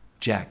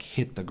 Jack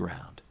hit the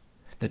ground.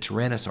 The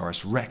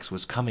Tyrannosaurus Rex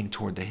was coming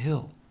toward the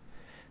hill.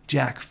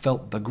 Jack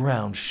felt the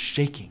ground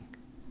shaking.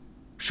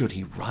 Should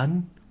he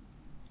run?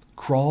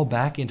 Crawl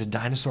back into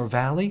Dinosaur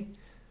Valley?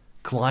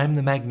 Climb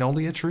the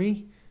magnolia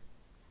tree?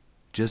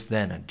 Just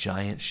then a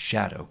giant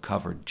shadow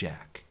covered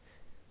Jack.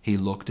 He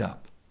looked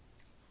up.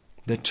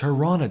 The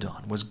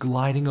pteranodon was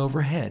gliding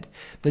overhead.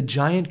 The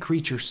giant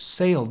creature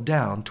sailed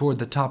down toward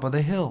the top of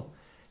the hill.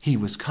 He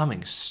was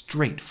coming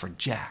straight for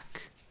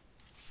Jack.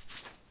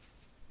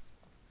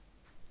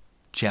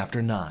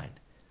 Chapter 9.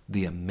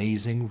 The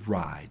Amazing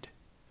Ride.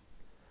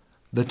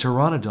 The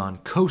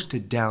pteranodon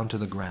coasted down to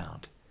the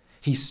ground.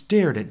 He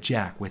stared at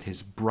Jack with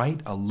his bright,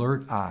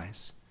 alert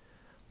eyes.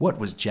 What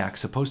was Jack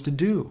supposed to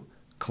do?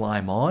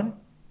 Climb on?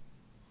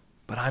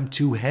 But I'm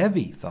too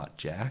heavy, thought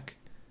Jack.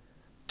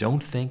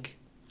 Don't think,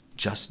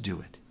 just do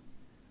it.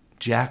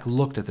 Jack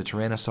looked at the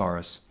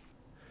Tyrannosaurus.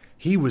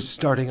 He was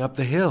starting up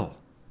the hill.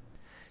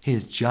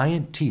 His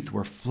giant teeth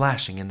were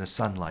flashing in the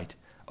sunlight.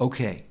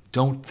 Okay,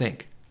 don't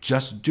think,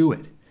 just do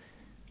it.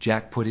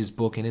 Jack put his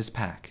book in his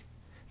pack.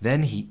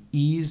 Then he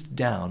eased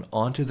down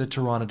onto the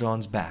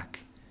pteranodon's back.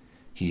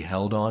 He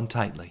held on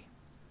tightly.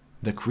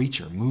 The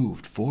creature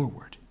moved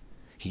forward.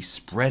 He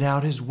spread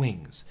out his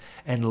wings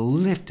and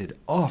lifted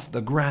off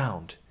the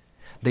ground.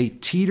 They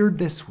teetered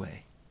this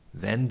way,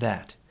 then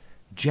that.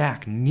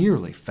 Jack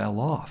nearly fell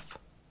off.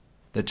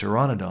 The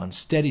pteranodon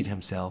steadied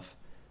himself,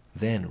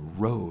 then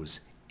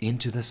rose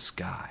into the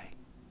sky.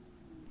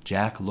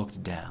 Jack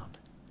looked down.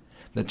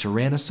 The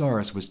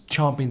Tyrannosaurus was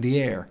chomping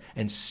the air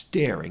and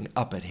staring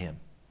up at him.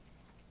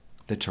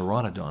 The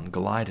pteranodon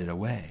glided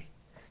away.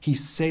 He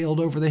sailed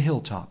over the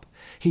hilltop.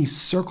 He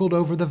circled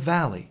over the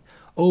valley,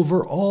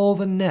 over all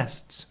the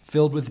nests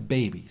filled with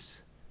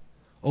babies,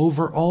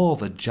 over all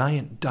the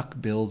giant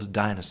duck-billed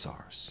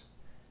dinosaurs.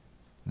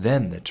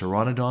 Then the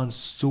pteranodon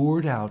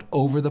soared out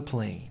over the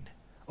plain,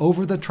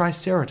 over the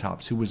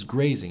triceratops who was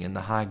grazing in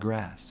the high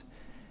grass.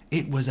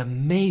 It was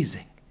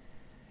amazing.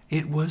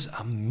 It was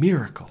a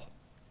miracle.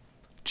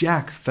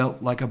 Jack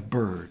felt like a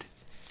bird,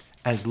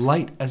 as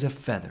light as a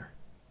feather.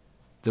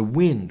 The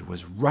wind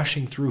was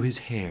rushing through his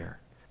hair.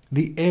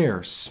 The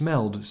air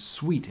smelled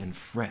sweet and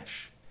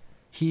fresh.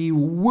 He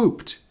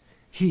whooped.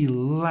 He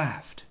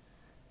laughed.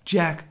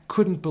 Jack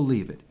couldn't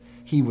believe it.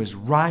 He was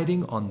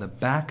riding on the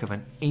back of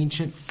an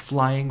ancient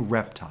flying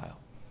reptile.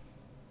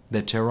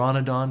 The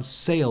pteranodon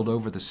sailed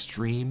over the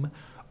stream,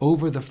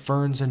 over the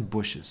ferns and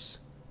bushes.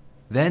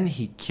 Then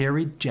he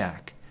carried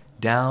Jack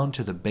down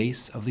to the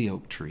base of the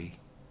oak tree.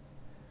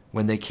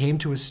 When they came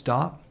to a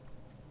stop,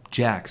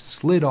 Jack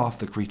slid off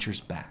the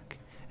creature's back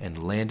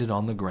and landed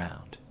on the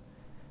ground.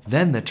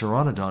 Then the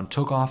pteranodon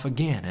took off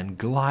again and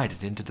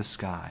glided into the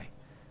sky.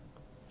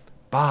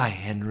 "Bye,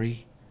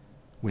 Henry,"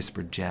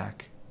 whispered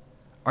Jack.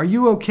 "Are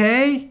you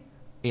okay?"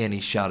 Annie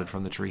shouted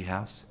from the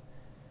treehouse.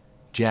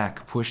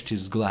 Jack pushed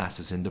his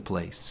glasses into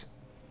place.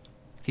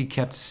 He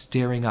kept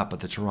staring up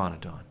at the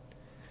pteranodon.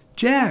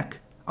 "Jack,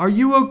 are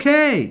you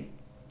okay?"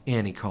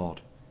 Annie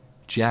called.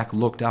 Jack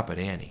looked up at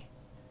Annie.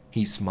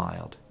 He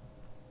smiled.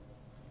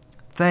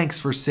 "Thanks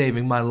for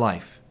saving my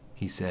life,"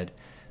 he said.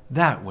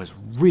 "That was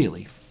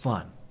really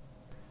fun."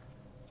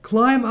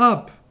 "Climb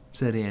up,"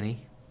 said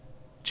Annie.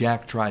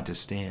 Jack tried to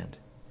stand.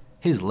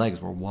 His legs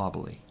were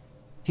wobbly.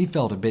 He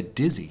felt a bit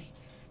dizzy.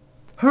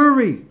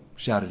 "Hurry!"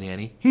 shouted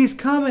Annie. "He's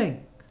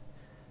coming!"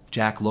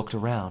 Jack looked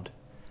around.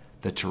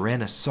 The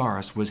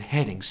Tyrannosaurus was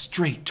heading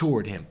straight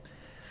toward him.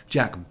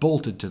 Jack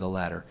bolted to the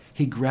ladder.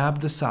 He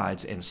grabbed the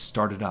sides and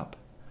started up.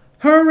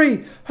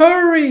 "Hurry!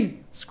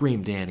 Hurry!"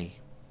 screamed Annie.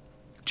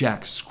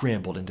 Jack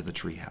scrambled into the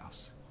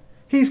treehouse.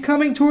 "He's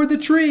coming toward the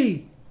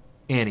tree!"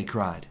 Annie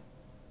cried.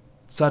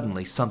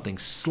 Suddenly, something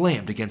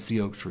slammed against the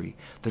oak tree.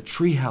 The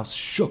treehouse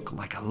shook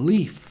like a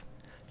leaf.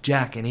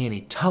 Jack and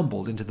Annie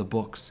tumbled into the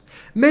books.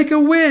 "Make a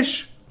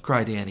wish!"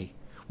 cried Annie.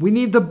 "We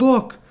need the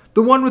book,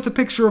 the one with the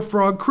picture of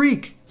Frog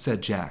Creek,"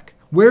 said Jack.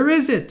 "Where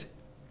is it?"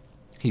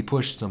 He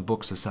pushed some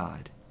books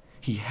aside.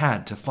 He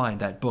had to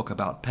find that book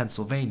about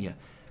Pennsylvania.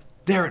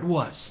 There it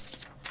was.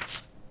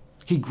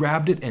 He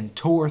grabbed it and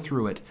tore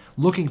through it,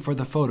 looking for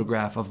the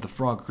photograph of the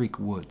Frog Creek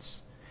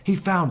woods. He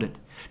found it.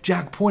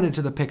 Jack pointed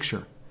to the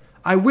picture.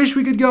 "I wish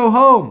we could go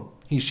home,"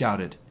 he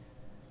shouted.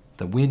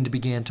 The wind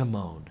began to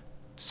moan,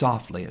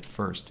 softly at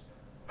first.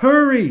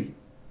 "Hurry!"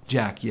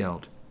 Jack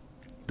yelled.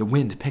 The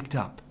wind picked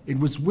up. It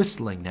was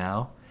whistling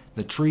now.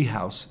 The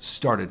treehouse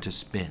started to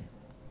spin.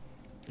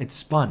 It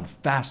spun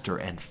faster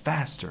and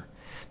faster.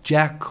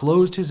 Jack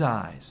closed his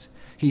eyes.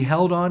 He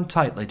held on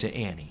tightly to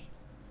Annie.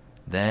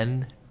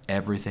 Then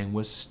everything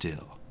was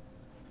still.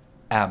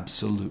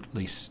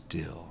 Absolutely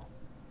still.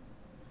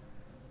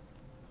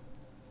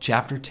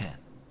 Chapter 10.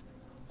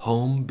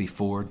 Home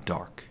Before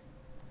Dark.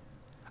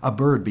 A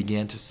bird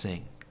began to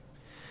sing.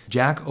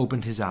 Jack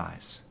opened his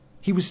eyes.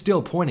 He was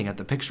still pointing at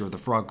the picture of the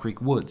Frog Creek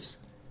woods.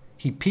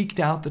 He peeked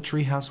out the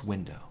treehouse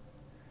window.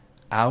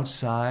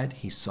 Outside,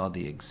 he saw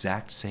the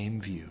exact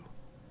same view.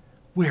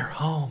 "We're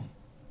home,"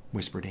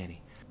 whispered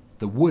Annie.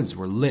 The woods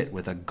were lit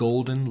with a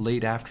golden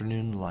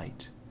late-afternoon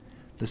light.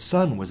 The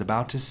sun was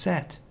about to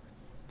set.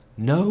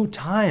 No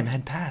time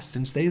had passed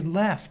since they had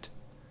left.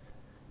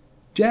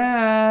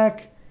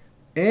 "Jack!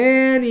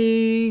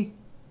 Annie!"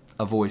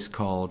 a voice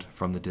called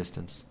from the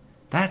distance.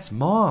 "That's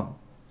Mom,"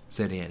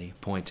 said Annie,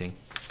 pointing.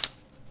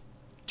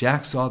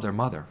 Jack saw their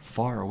mother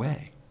far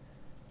away.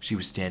 She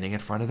was standing in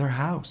front of their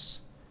house.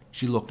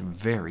 She looked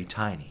very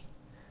tiny.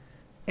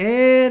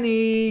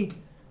 "Annie!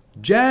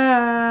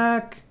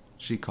 Jack!"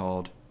 she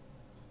called.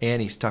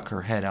 Annie stuck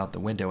her head out the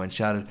window and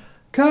shouted,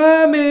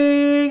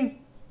 "Coming!"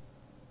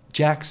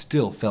 Jack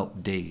still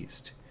felt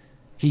dazed.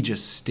 He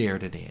just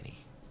stared at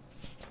Annie.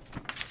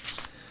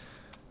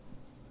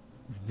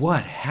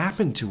 "What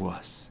happened to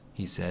us?"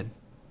 he said.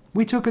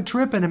 "We took a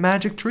trip in a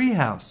magic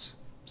treehouse,"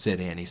 said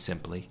Annie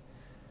simply.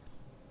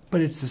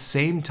 "But it's the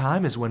same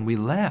time as when we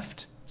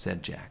left,"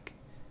 said Jack.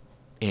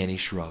 Annie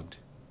shrugged.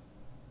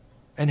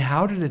 "And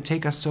how did it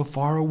take us so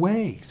far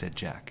away?" said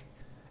Jack.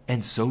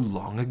 "And so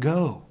long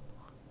ago."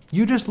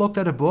 "You just looked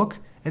at a book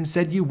and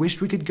said you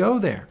wished we could go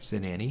there,"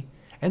 said Annie,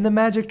 "and the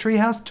magic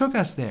treehouse took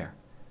us there."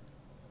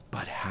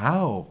 "But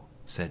how?"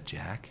 said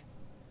Jack.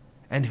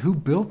 "And who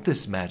built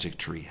this magic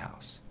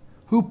treehouse?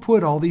 Who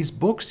put all these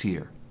books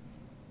here?"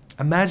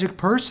 "A magic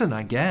person,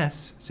 I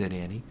guess," said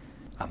Annie.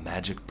 "A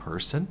magic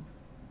person?"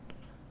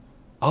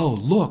 "Oh,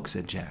 look,"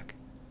 said Jack.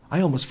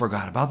 "I almost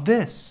forgot about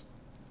this."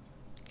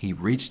 He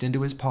reached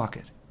into his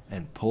pocket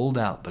and pulled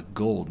out the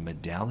gold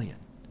medallion.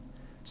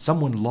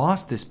 "Someone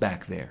lost this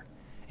back there,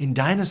 in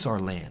Dinosaur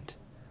Land.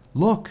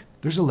 Look,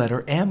 there's a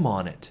letter M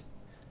on it."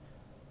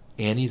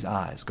 Annie's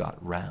eyes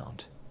got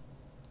round.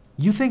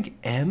 "You think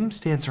M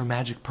stands for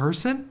magic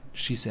person?"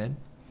 she said.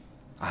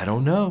 "I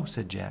don't know,"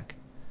 said Jack.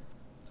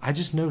 "I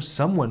just know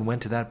someone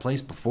went to that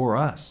place before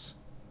us."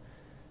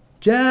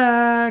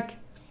 "Jack!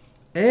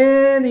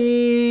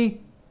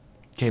 Annie!"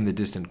 came the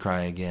distant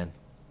cry again.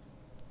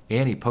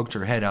 Annie poked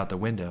her head out the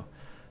window.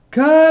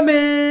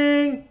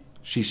 "Coming!"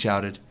 she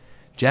shouted.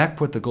 Jack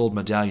put the gold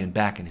medallion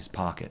back in his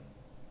pocket.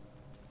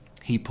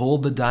 He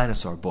pulled the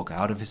dinosaur book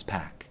out of his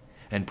pack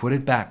and put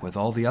it back with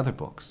all the other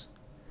books.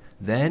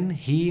 Then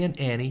he and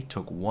Annie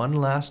took one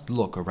last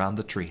look around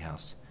the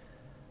treehouse.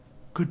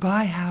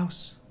 "Goodbye,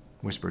 house,"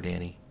 whispered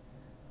Annie.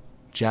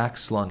 Jack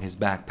slung his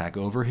backpack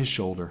over his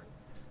shoulder.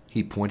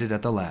 He pointed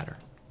at the ladder.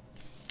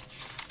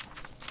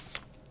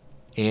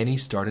 Annie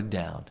started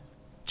down.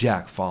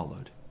 Jack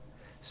followed.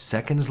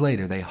 Seconds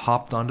later, they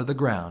hopped onto the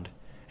ground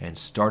and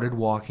started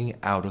walking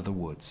out of the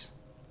woods.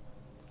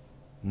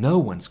 "No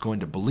one's going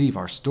to believe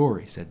our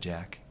story," said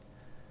Jack.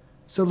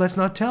 "So let's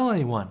not tell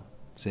anyone,"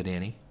 said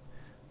Annie.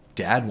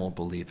 "Dad won't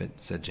believe it,"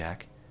 said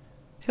Jack.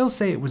 "He'll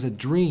say it was a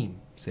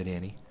dream," said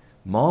Annie.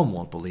 "Mom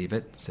won't believe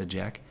it," said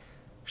Jack.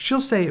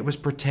 "She'll say it was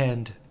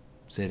pretend,"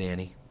 said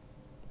Annie.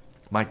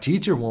 "My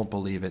teacher won't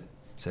believe it,"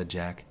 said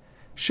Jack.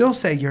 "She'll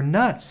say you're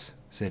nuts,"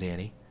 said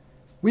Annie.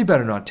 "We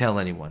better not tell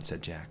anyone,"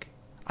 said Jack.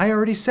 "I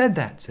already said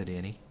that," said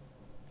Annie.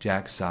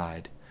 Jack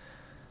sighed.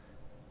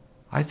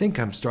 "I think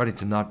I'm starting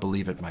to not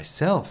believe it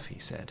myself," he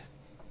said.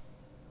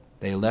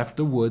 They left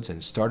the woods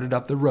and started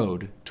up the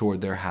road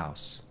toward their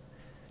house.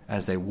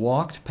 As they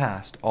walked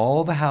past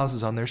all the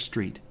houses on their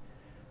street,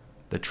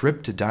 the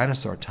trip to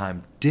Dinosaur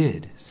Time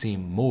did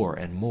seem more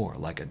and more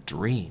like a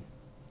dream.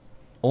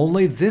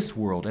 Only this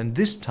world and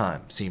this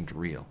time seemed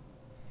real.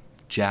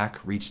 Jack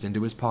reached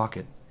into his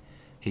pocket.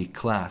 He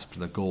clasped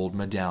the gold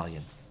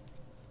medallion.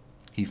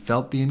 He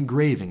felt the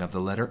engraving of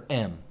the letter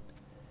M.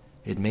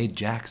 It made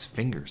Jack's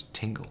fingers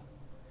tingle.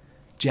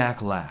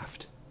 Jack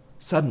laughed.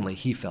 Suddenly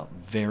he felt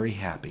very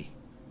happy.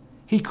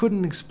 He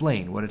couldn't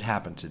explain what had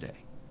happened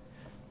today,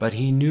 but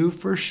he knew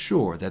for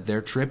sure that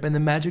their trip in the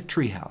magic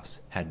treehouse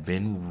had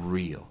been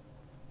real.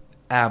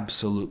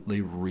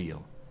 Absolutely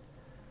real.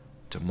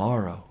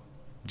 "Tomorrow,"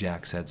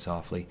 Jack said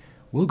softly,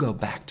 "we'll go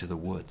back to the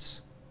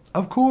woods."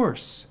 "Of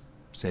course,"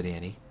 said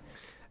Annie.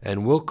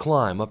 "And we'll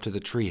climb up to the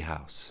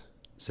treehouse,"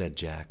 said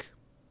Jack.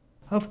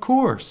 "Of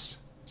course,"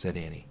 said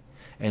Annie.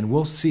 "And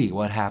we'll see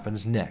what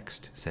happens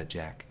next," said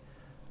Jack.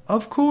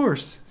 "Of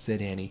course,"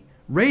 said Annie.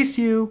 "Race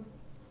you!"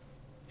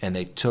 And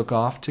they took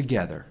off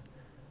together,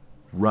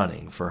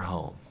 running for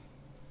home.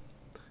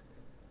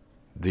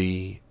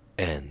 The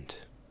end.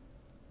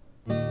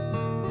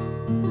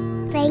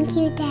 Thank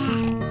you,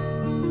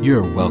 Dad.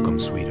 You're welcome,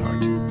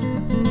 sweetheart.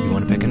 You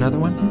want to pick another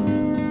one?